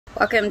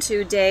Welcome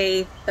to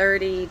day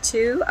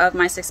 32 of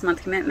my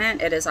 6-month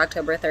commitment. It is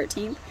October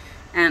 13th,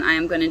 and I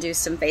am going to do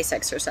some face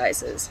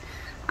exercises.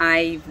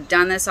 I've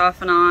done this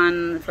off and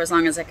on for as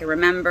long as I can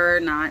remember,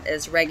 not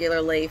as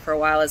regularly for a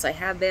while as I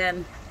have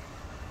been.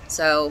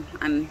 So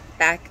I'm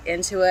back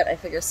into it. I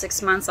figure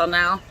 6 months I'll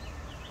know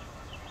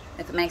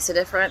if it makes a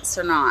difference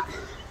or not.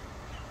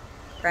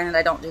 Granted,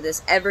 I don't do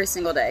this every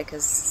single day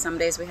because some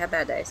days we have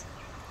bad days.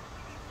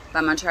 But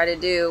I'm going to try to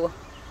do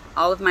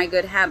all of my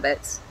good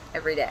habits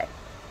every day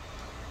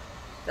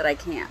that I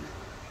can.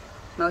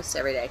 Most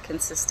every day,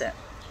 consistent.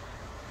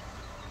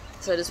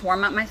 So just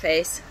warm up my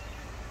face.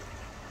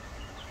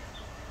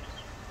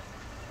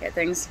 Get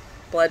things,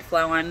 blood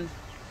flowing,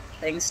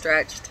 things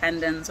stretched,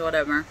 tendons,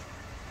 whatever.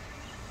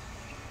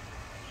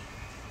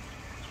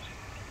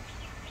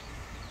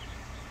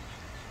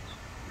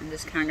 And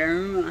just kind of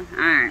go,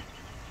 alright.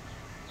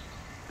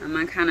 I'm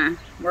going to kind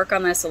of work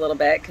on this a little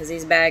bit because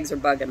these bags are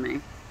bugging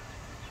me.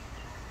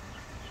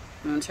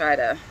 I'm going to try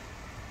to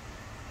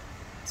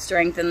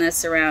strengthen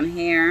this around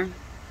here.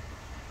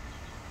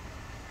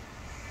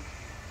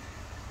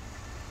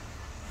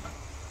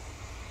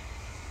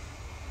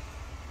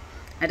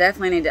 I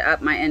definitely need to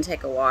up my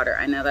intake of water.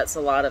 I know that's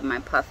a lot of my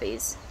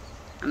puffies.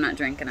 I'm not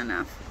drinking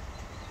enough.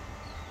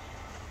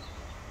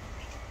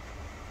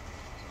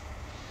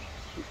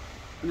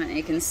 But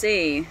you can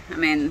see, I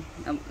mean,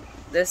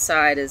 this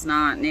side is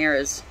not near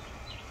as,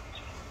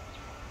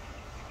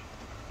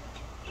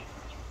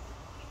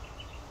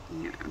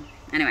 you know.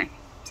 Anyway,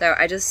 so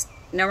I just,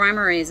 no rhyme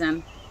or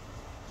reason,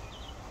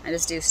 I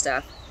just do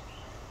stuff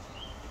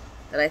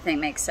that I think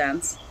makes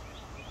sense.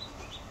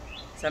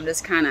 So I'm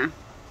just kind of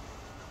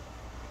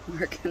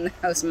working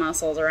those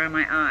muscles around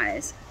my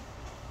eyes.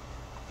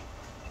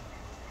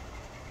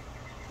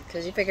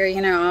 Because you figure, you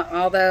know,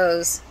 all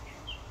those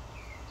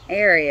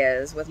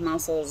areas with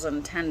muscles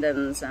and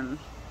tendons and...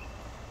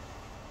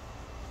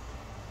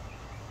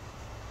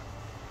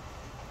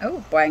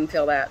 Oh, boy, I can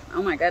feel that.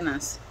 Oh my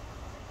goodness.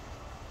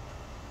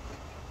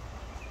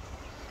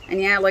 And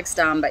yeah, it looks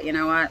dumb, but you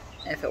know what?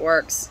 If it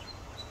works,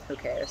 who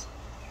cares?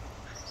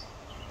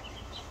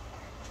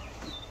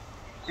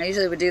 I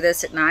usually would do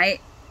this at night,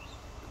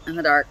 in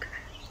the dark,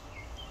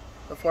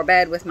 before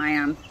bed with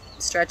my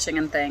stretching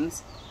and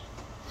things.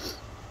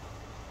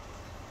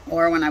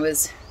 Or when I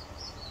was,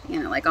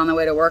 you know, like on the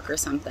way to work or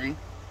something.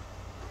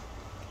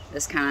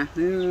 Just kind of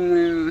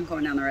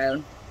going down the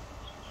road.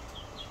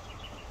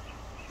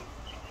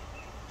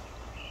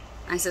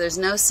 I said there's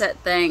no set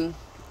thing.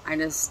 I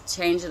just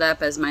change it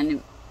up as my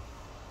new,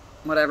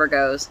 whatever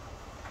goes.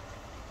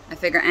 I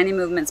figure any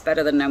movement's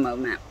better than no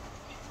movement.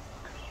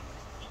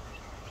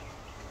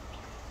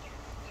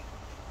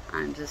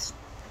 I'm just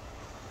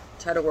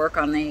try to work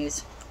on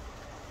these.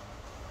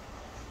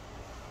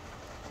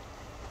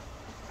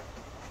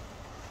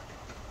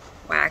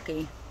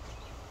 Wacky.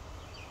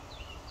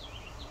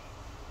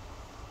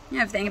 You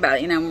know, think about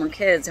it, you know, when we're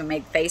kids we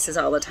make faces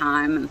all the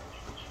time and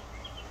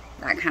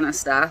that kind of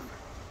stuff.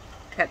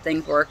 Kept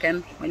things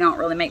working. We don't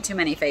really make too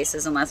many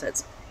faces unless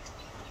it's,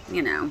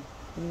 you know.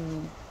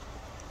 I'm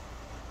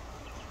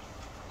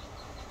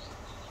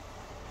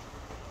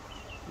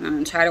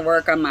going to try to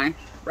work on my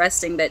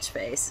resting bitch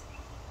face.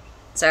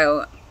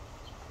 So,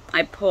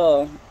 I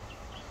pull.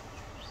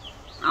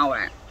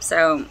 Alright,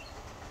 so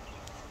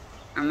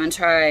I'm going to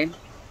try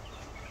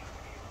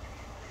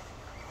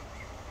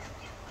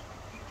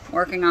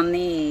working on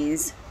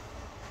these.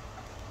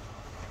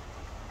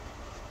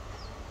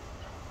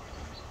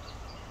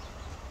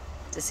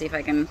 To see if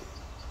I can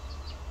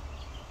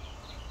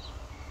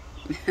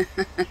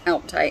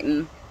help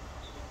tighten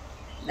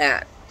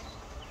that.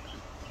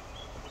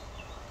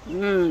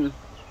 God,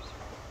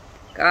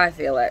 I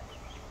feel it.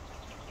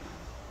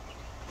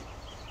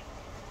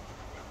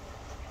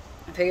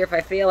 I figure if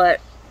I feel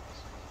it,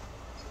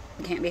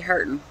 it can't be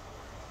hurting.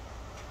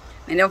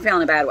 I mean, don't feel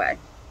in a bad way,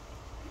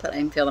 but I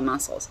can feel the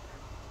muscles.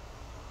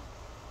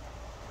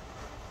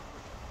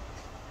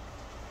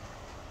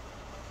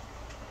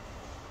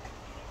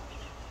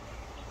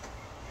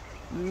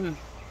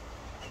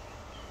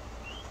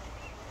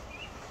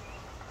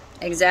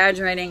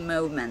 Exaggerating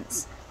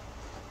movements,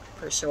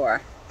 for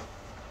sure.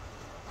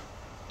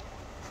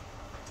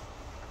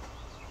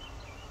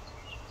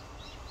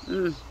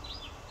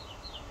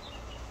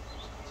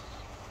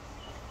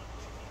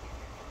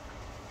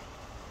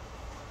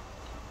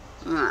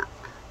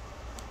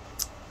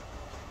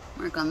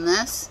 Work on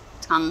this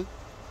tongue.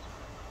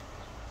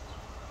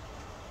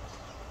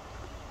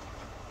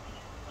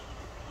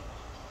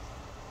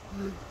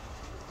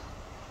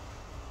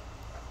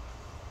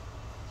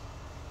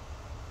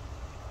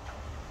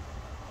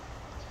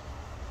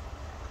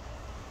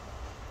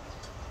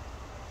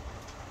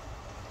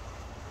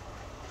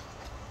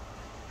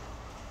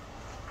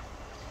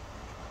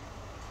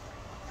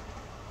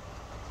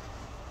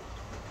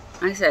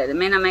 I said, it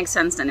may not make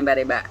sense to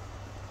anybody, but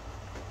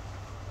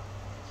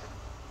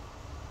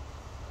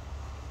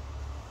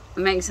it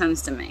makes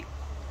sense to me.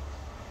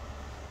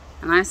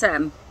 And I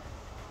said,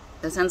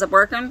 this ends up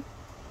working,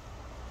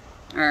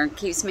 or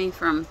keeps me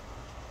from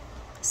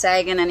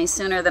sagging any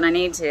sooner than I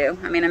need to.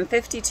 I mean, I'm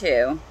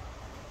 52,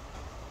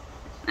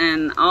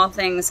 and all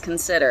things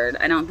considered,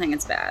 I don't think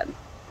it's bad.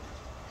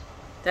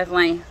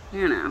 Definitely,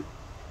 you know,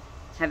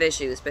 have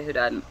issues, but who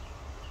doesn't?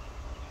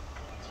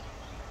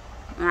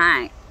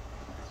 Alright.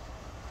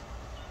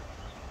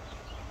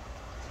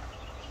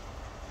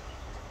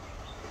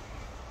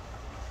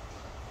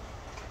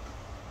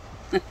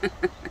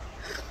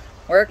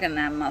 Working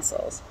them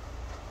muscles.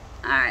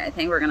 Alright, I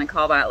think we're going to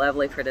call that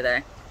lovely for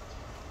today.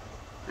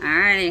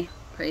 Alrighty.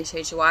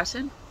 Appreciate you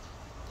watching.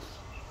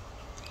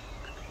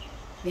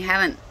 If you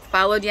haven't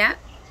followed yet,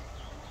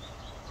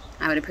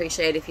 I would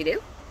appreciate it if you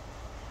do.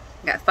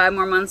 I've got 5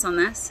 more months on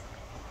this.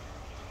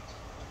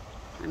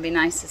 It'd be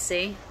nice to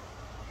see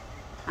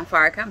how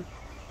far I come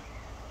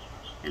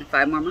in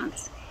 5 more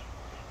months.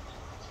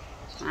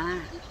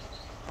 Alright.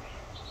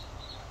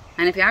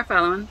 And if you are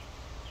following,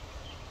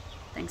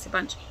 thanks a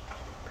bunch.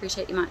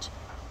 Appreciate you much.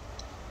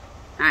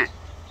 Alright,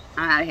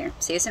 I'm out of here.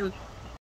 See you soon.